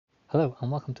Hello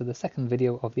and welcome to the second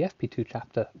video of the FP2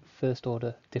 chapter, First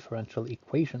Order Differential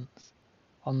Equations.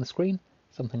 On the screen,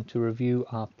 something to review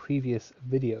our previous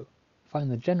video. Find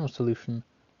the general solution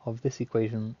of this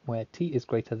equation where t is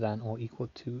greater than or equal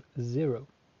to 0.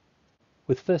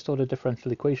 With first order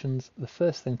differential equations, the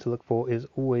first thing to look for is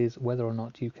always whether or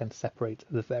not you can separate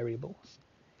the variables.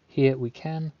 Here we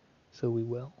can, so we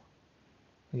will.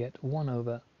 We get 1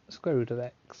 over square root of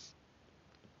x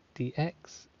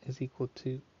dx is equal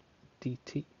to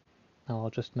dt. Now I'll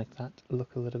just make that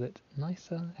look a little bit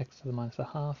nicer. X to the minus a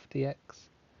half dx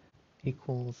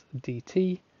equals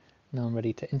dt. Now I'm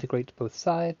ready to integrate both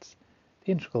sides.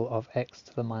 The integral of x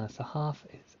to the minus a half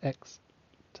is x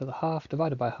to the half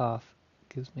divided by half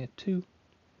gives me a 2.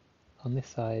 On this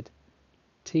side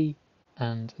t,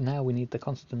 and now we need the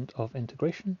constant of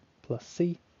integration plus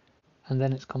c, and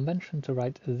then it's convention to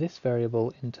write this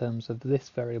variable in terms of this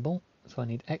variable, so I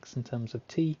need x in terms of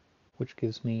t, which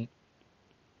gives me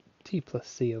t plus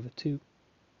c over 2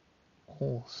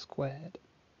 all squared,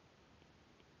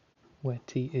 where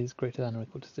t is greater than or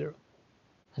equal to 0.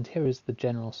 And here is the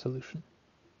general solution.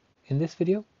 In this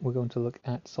video, we're going to look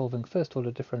at solving first order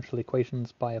differential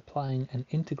equations by applying an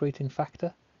integrating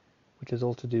factor, which is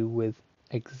all to do with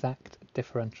exact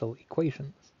differential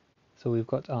equations. So we've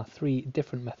got our three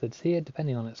different methods here,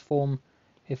 depending on its form.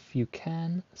 If you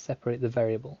can, separate the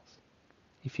variables.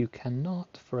 If you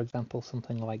cannot, for example,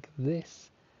 something like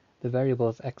this, the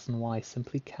variables x and y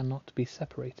simply cannot be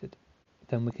separated.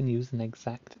 Then we can use an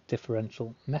exact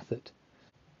differential method.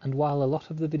 And while a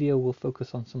lot of the video will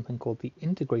focus on something called the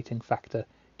integrating factor,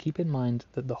 keep in mind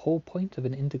that the whole point of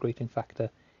an integrating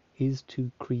factor is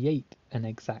to create an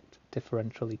exact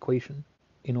differential equation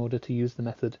in order to use the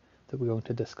method that we're going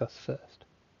to discuss first.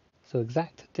 So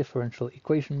exact differential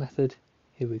equation method,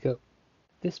 here we go.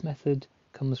 This method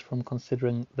comes from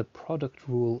considering the product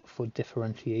rule for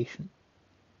differentiation.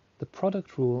 The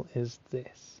product rule is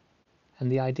this,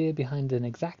 and the idea behind an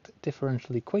exact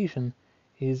differential equation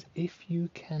is if you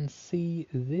can see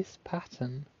this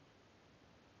pattern,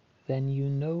 then you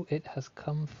know it has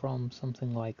come from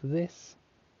something like this,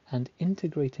 and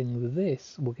integrating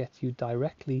this will get you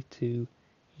directly to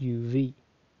uv.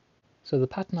 So the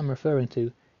pattern I'm referring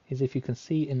to is if you can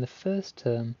see in the first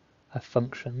term a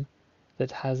function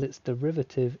that has its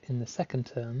derivative in the second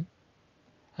term,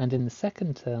 and in the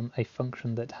second term a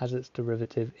function that has its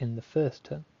derivative in the first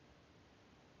term.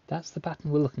 That's the pattern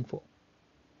we're looking for.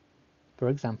 For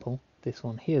example, this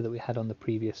one here that we had on the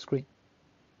previous screen.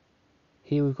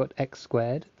 Here we've got x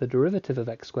squared, the derivative of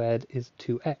x squared is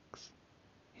 2x.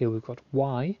 Here we've got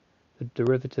y, the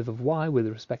derivative of y with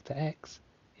respect to x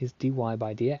is dy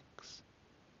by dx.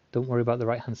 Don't worry about the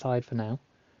right hand side for now.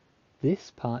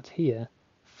 This part here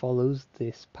follows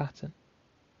this pattern.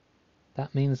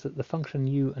 That means that the function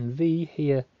u and v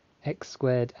here, x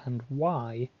squared and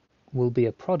y, will be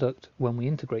a product when we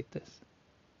integrate this.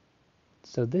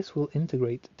 So this will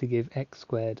integrate to give x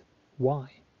squared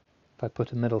y. If I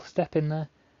put a middle step in there,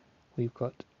 we've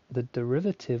got the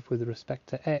derivative with respect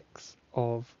to x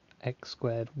of x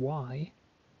squared y,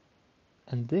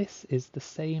 and this is the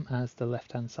same as the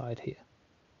left hand side here.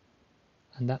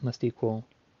 And that must equal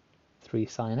 3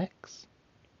 sine x.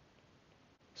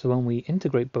 So when we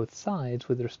integrate both sides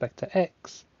with respect to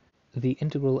x, the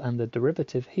integral and the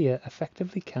derivative here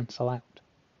effectively cancel out,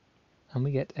 and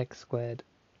we get x squared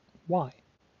y.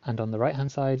 And on the right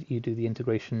hand side, you do the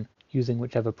integration using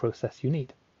whichever process you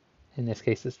need. In this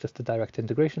case, it's just a direct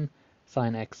integration.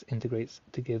 Sine x integrates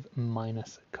to give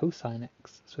minus cosine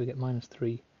x. So we get minus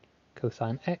 3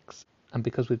 cosine x, and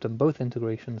because we've done both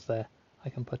integrations there, I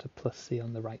can put a plus c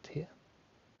on the right here.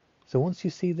 So once you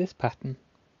see this pattern,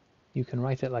 you can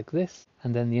write it like this,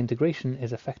 and then the integration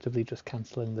is effectively just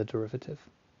cancelling the derivative.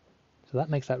 So that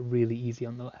makes that really easy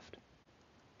on the left.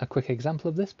 A quick example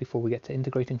of this before we get to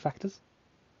integrating factors.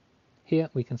 Here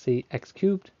we can see x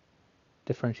cubed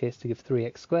differentiates to give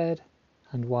 3x squared,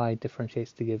 and y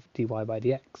differentiates to give dy by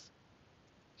dx.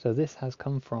 So this has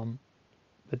come from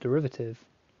the derivative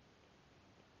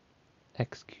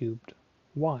x cubed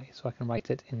y, so I can write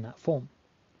it in that form.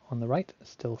 On the right,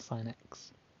 still sine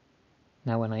x.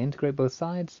 Now when I integrate both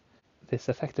sides, this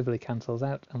effectively cancels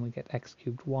out and we get x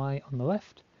cubed y on the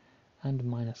left and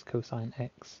minus cosine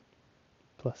x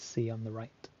plus c on the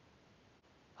right.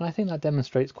 And I think that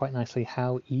demonstrates quite nicely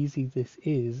how easy this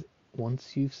is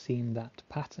once you've seen that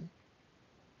pattern.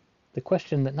 The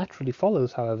question that naturally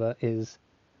follows, however, is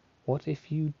what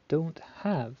if you don't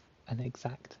have an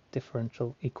exact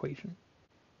differential equation?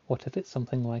 What if it's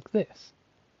something like this?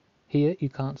 Here you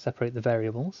can't separate the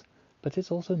variables, but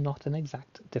it's also not an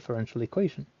exact differential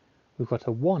equation. We've got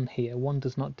a 1 here. 1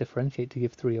 does not differentiate to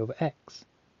give 3 over x.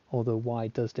 although y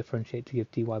does differentiate to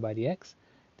give dy by dx,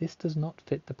 this does not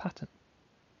fit the pattern.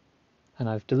 And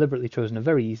I've deliberately chosen a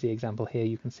very easy example here.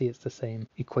 You can see it's the same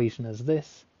equation as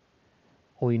this.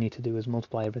 All you need to do is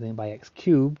multiply everything by x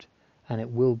cubed, and it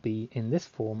will be in this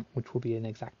form, which will be an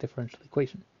exact differential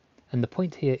equation. And the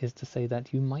point here is to say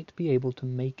that you might be able to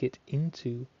make it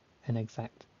into an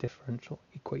exact differential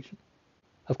equation.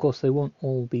 Of course, they won't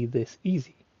all be this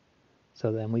easy.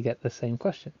 So then we get the same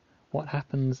question. What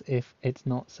happens if it's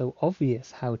not so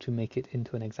obvious how to make it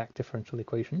into an exact differential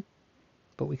equation?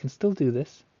 But we can still do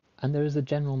this, and there is a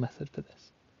general method for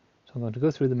this. So I'm going to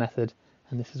go through the method,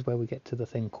 and this is where we get to the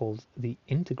thing called the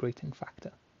integrating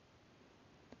factor.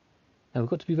 Now we've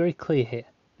got to be very clear here.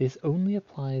 This only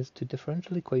applies to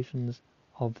differential equations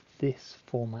of this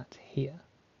format here,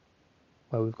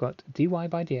 where we've got dy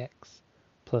by dx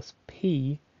plus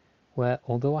p, where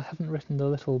although I haven't written the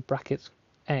little brackets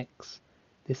x,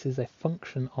 this is a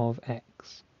function of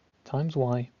x, times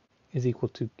y is equal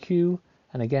to q,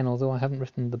 and again, although I haven't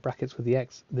written the brackets with the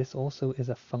x, this also is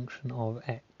a function of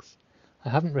x. I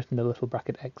haven't written the little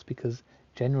bracket x because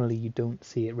generally you don't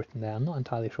see it written there. I'm not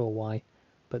entirely sure why,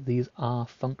 but these are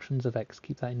functions of x.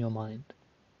 Keep that in your mind.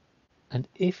 And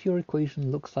if your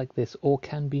equation looks like this, or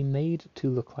can be made to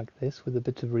look like this with a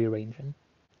bit of rearranging,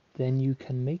 then you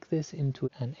can make this into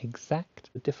an exact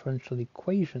differential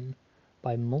equation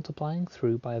by multiplying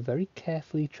through by a very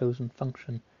carefully chosen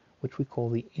function, which we call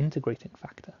the integrating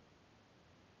factor.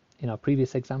 In our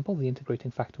previous example, the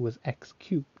integrating factor was x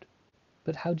cubed.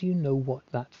 But how do you know what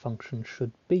that function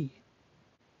should be?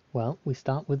 Well, we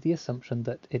start with the assumption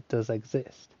that it does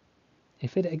exist.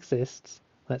 If it exists,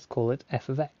 let's call it f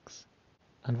of x.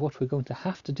 And what we're going to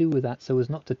have to do with that, so as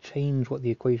not to change what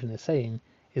the equation is saying,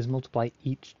 is multiply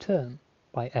each term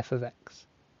by f of x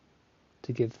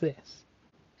to give this.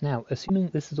 Now, assuming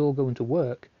this is all going to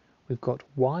work, we've got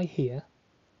y here,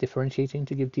 differentiating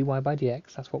to give dy by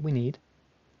dx, that's what we need.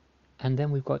 And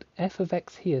then we've got f of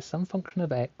x here, some function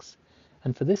of x,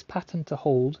 and for this pattern to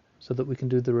hold, so that we can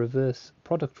do the reverse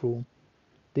product rule,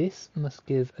 this must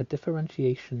give a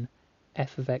differentiation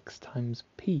f of x times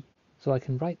p. So I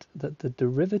can write that the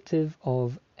derivative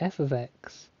of f of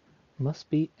x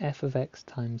must be f of x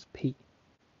times p.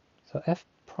 So f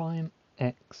prime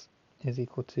x is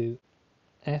equal to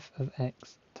f of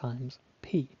x times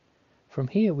p. From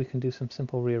here we can do some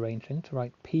simple rearranging to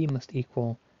write p must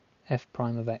equal f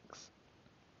prime of x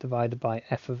divided by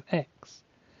f of x.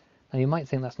 Now you might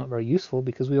think that's not very useful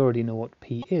because we already know what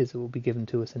p is. It will be given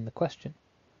to us in the question.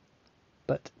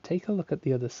 But take a look at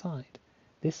the other side.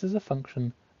 This is a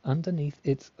function underneath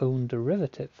its own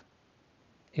derivative.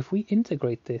 If we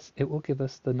integrate this, it will give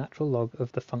us the natural log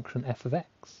of the function f of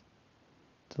x.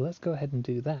 So let's go ahead and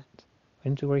do that. We're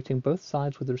integrating both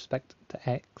sides with respect to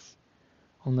x.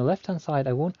 On the left hand side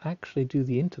I won't actually do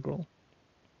the integral,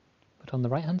 but on the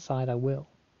right hand side I will.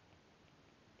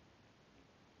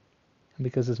 And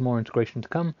because there's more integration to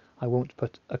come, I won't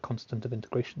put a constant of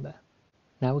integration there.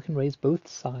 Now we can raise both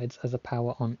sides as a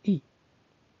power on e.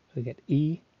 So we get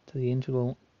e to the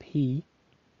integral p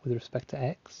with respect to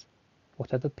x,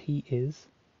 whatever p is,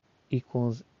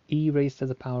 equals e raised to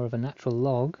the power of a natural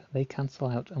log. They cancel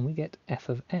out and we get f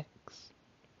of x.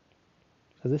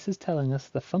 So this is telling us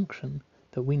the function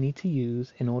that we need to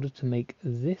use in order to make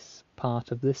this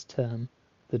part of this term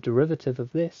the derivative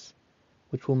of this,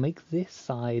 which will make this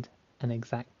side an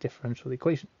exact differential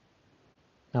equation.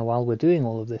 Now while we're doing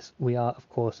all of this, we are of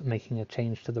course making a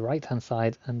change to the right hand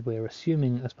side, and we're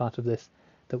assuming as part of this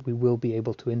that we will be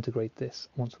able to integrate this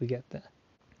once we get there.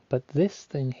 But this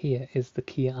thing here is the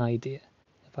key idea.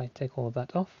 If I take all of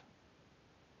that off,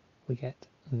 we get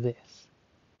this.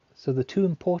 So the two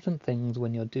important things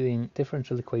when you're doing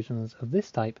differential equations of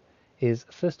this type is,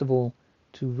 first of all,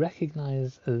 to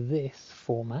recognize this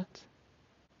format,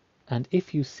 and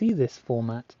if you see this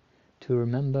format, to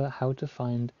remember how to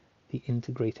find the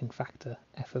integrating factor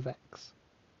f of x.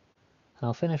 And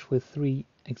I'll finish with 3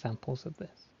 examples of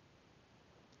this.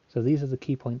 So these are the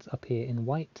key points up here in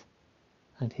white,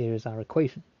 and here is our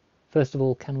equation. First of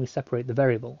all, can we separate the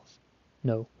variables?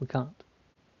 No, we can't.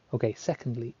 Okay,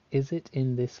 secondly, is it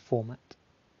in this format?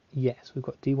 Yes, we've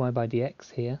got dy by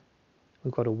dx here,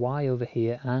 we've got a y over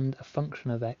here, and a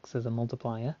function of x as a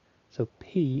multiplier. So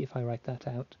p, if I write that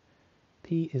out,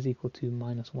 p is equal to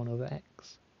minus 1 over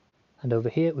x. And over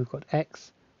here we've got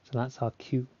x, so that's our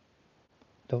q.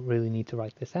 Don't really need to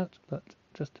write this out, but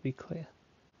just to be clear.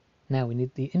 Now we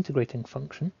need the integrating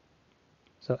function.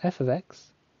 So f of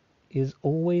x is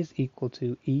always equal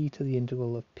to e to the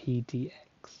integral of p dx.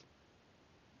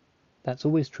 That's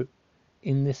always true.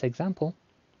 In this example,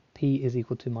 p is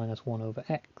equal to minus 1 over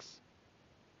x.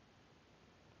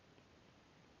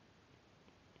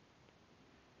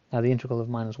 Now the integral of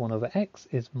minus 1 over x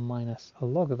is minus a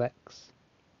log of x,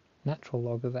 natural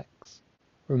log of x.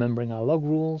 Remembering our log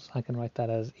rules, I can write that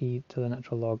as e to the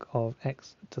natural log of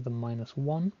x to the minus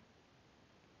 1.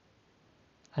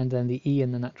 And then the e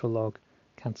and the natural log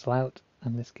cancel out,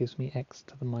 and this gives me x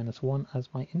to the minus 1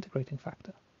 as my integrating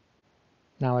factor.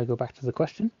 Now I go back to the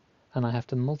question, and I have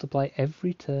to multiply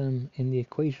every term in the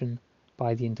equation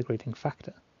by the integrating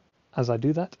factor. As I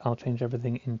do that, I'll change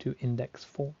everything into index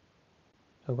form.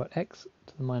 So I've got x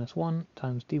to the minus 1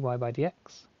 times dy by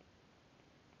dx.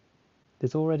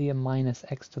 There's already a minus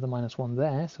x to the minus 1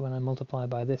 there, so when I multiply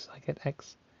by this, I get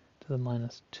x to the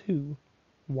minus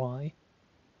 2y.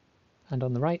 And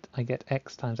on the right, I get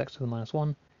x times x to the minus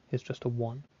 1 is just a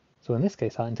 1. So in this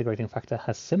case, our integrating factor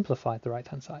has simplified the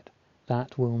right-hand side.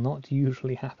 That will not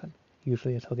usually happen.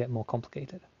 Usually it'll get more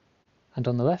complicated. And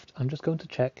on the left, I'm just going to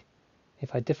check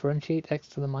if I differentiate x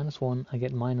to the minus 1, I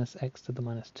get minus x to the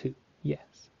minus 2.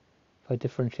 Yes. If I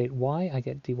differentiate y, I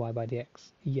get dy by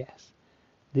dx. Yes.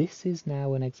 This is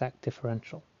now an exact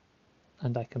differential.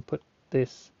 And I can put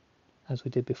this, as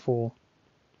we did before,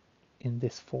 in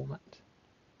this format.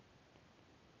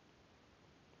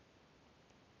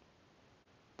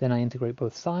 Then I integrate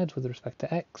both sides with respect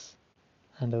to x,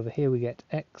 and over here we get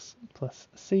x plus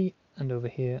c, and over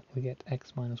here we get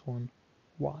x minus 1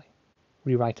 y.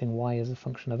 Rewriting y as a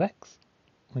function of x,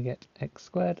 we get x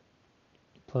squared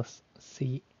plus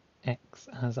cx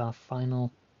as our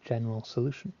final general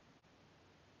solution.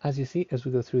 As you see, as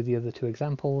we go through the other two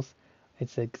examples,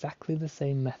 it's exactly the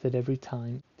same method every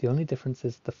time. The only difference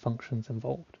is the functions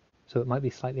involved. So it might be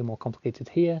slightly more complicated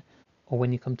here, or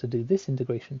when you come to do this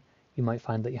integration, you might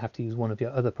find that you have to use one of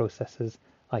your other processes,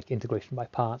 like integration by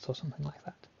parts or something like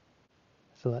that.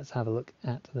 So let's have a look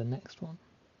at the next one.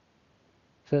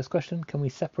 First question, can we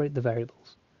separate the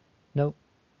variables? No.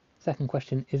 Second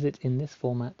question, is it in this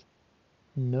format?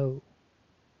 No,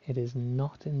 it is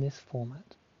not in this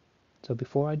format. So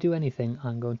before I do anything,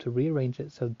 I'm going to rearrange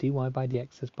it so dy by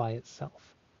dx is by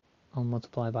itself. I'll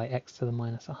multiply by x to the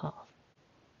minus a half.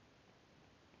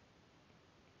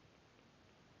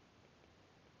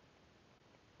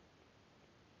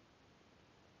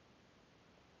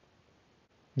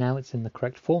 Now it's in the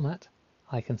correct format.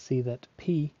 I can see that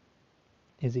p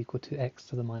is equal to x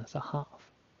to the minus a half,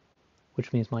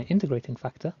 which means my integrating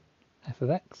factor, f of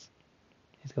x,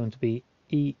 is going to be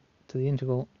e to the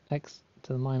integral x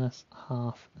to the minus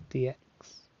half dx.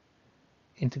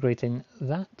 Integrating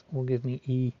that will give me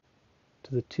e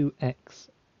to the 2x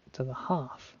to the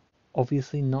half.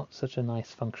 Obviously not such a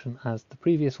nice function as the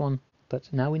previous one,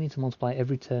 but now we need to multiply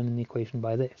every term in the equation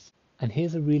by this. And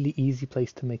here's a really easy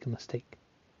place to make a mistake.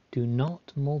 Do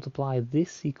not multiply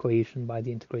this equation by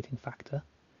the integrating factor.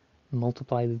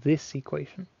 Multiply this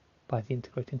equation by the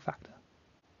integrating factor.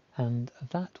 And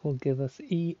that will give us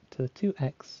e to the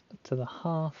 2x to the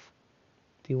half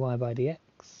dy by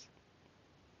dx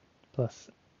plus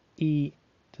e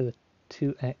to the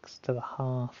 2x to the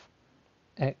half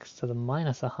x to the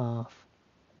minus a half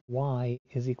y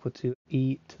is equal to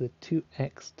e to the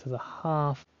 2x to the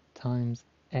half times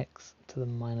x to the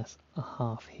minus a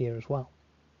half here as well.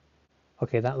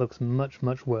 Okay, that looks much,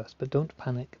 much worse, but don't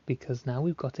panic because now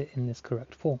we've got it in this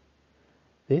correct form.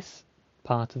 This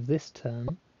part of this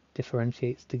term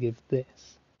differentiates to give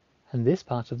this, and this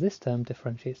part of this term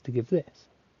differentiates to give this.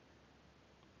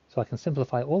 So I can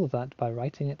simplify all of that by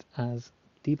writing it as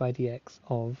d by dx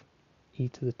of e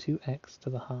to the 2x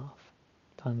to the half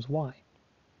times y.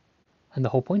 And the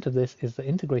whole point of this is that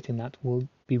integrating that will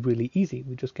be really easy.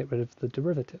 We just get rid of the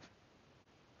derivative.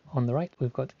 On the right,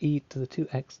 we've got e to the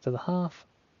 2x to the half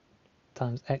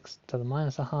times x to the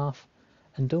minus a half.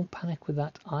 And don't panic with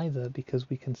that either, because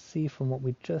we can see from what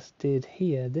we just did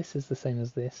here, this is the same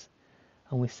as this.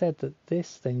 And we said that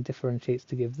this thing differentiates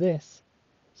to give this.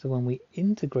 So when we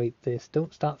integrate this,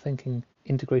 don't start thinking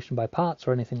integration by parts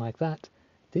or anything like that.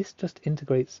 This just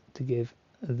integrates to give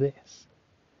this.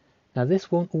 Now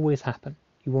this won't always happen.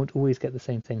 You won't always get the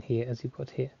same thing here as you've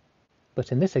got here.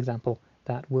 But in this example,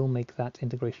 that will make that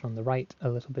integration on the right a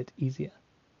little bit easier.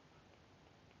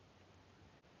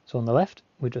 So on the left,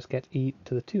 we just get e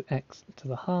to the 2x to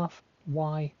the half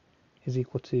y is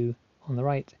equal to, on the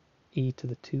right, e to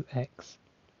the 2x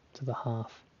to the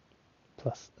half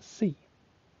plus c.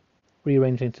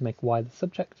 Rearranging to make y the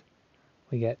subject,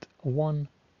 we get 1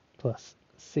 plus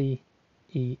c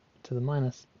e to the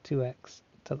minus 2x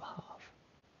to the half.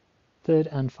 Third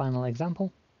and final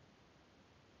example,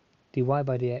 dy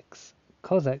by dx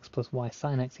cos x plus y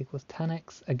sin x equals tan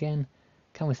x. Again,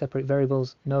 can we separate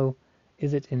variables? No.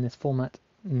 Is it in this format?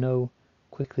 No.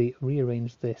 Quickly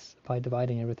rearrange this by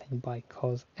dividing everything by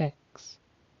cos x.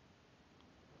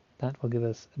 That will give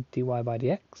us dy by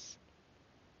dx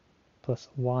plus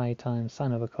y times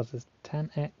sine over cos is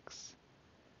tan x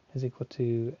is equal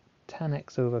to tan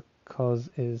x over cos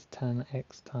is tan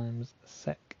x times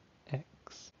sec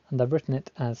x. And I've written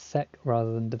it as sec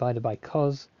rather than divided by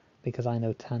cos because I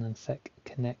know tan and sec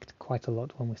connect quite a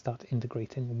lot when we start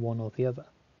integrating one or the other.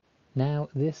 Now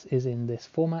this is in this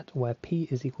format where p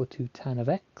is equal to tan of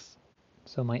x,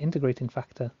 so my integrating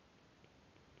factor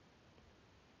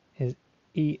is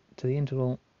e to the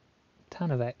integral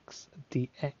tan of x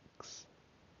dx.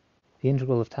 The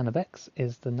integral of tan of x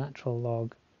is the natural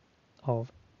log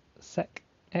of sec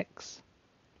x,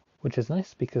 which is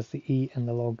nice because the e and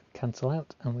the log cancel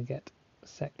out and we get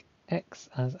sec x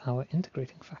as our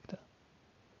integrating factor.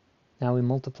 Now we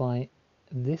multiply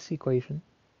this equation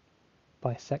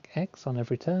by sec x on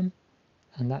every term,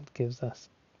 and that gives us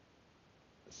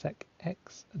sec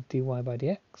x dy by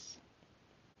dx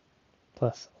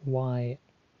plus y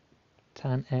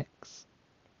tan x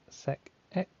sec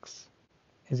x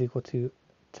is equal to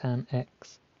tan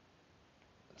x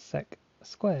sec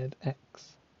squared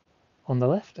x. On the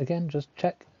left, again, just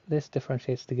check this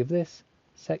differentiates to give this,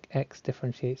 sec x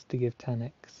differentiates to give tan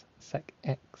x sec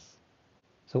x.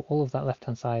 So all of that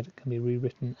left-hand side can be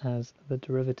rewritten as the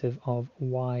derivative of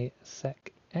y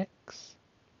sec x.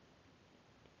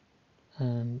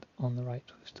 And on the right,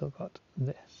 we've still got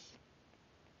this.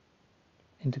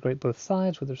 Integrate both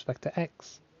sides with respect to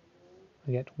x.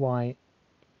 We get y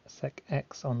sec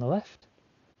x on the left.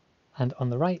 And on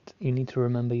the right, you need to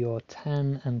remember your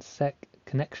tan and sec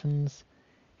connections.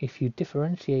 If you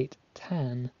differentiate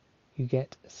tan, you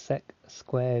get sec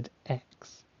squared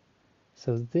x.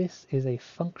 So this is a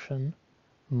function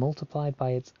multiplied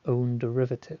by its own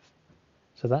derivative.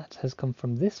 So that has come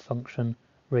from this function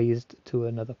raised to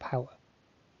another power.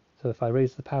 So if I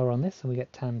raise the power on this and we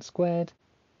get tan squared,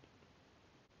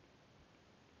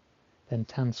 then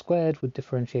tan squared would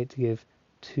differentiate to give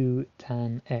 2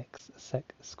 tan x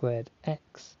sec squared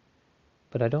x.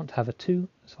 But I don't have a 2,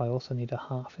 so I also need a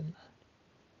half in there.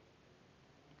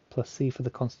 Plus c for the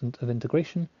constant of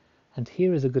integration. And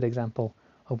here is a good example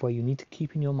of where you need to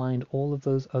keep in your mind all of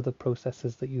those other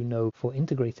processes that you know for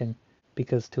integrating,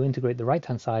 because to integrate the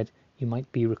right-hand side, you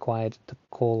might be required to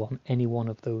call on any one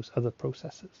of those other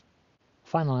processes.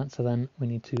 Final answer then, we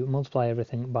need to multiply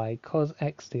everything by cos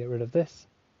x to get rid of this,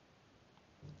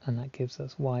 and that gives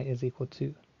us y is equal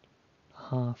to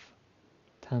half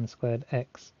tan squared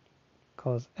x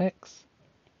cos x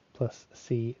plus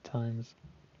c times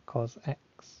cos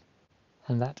x.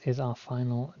 And that is our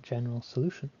final general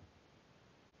solution.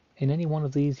 In any one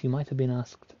of these, you might have been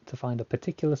asked to find a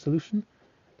particular solution,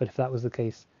 but if that was the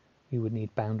case, you would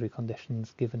need boundary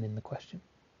conditions given in the question.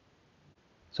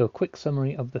 So a quick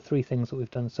summary of the three things that we've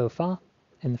done so far.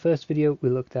 In the first video, we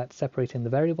looked at separating the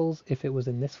variables if it was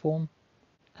in this form.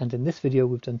 And in this video,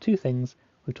 we've done two things.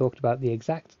 We've talked about the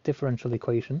exact differential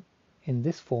equation in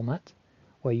this format,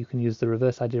 where you can use the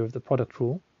reverse idea of the product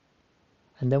rule.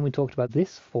 And then we talked about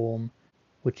this form,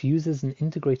 which uses an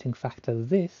integrating factor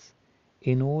this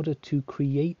in order to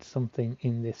create something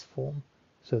in this form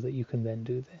so that you can then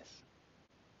do this.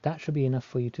 That should be enough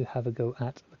for you to have a go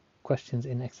at the questions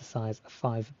in exercise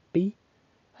 5b,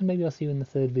 and maybe I'll see you in the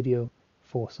third video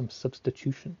for some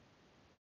substitution.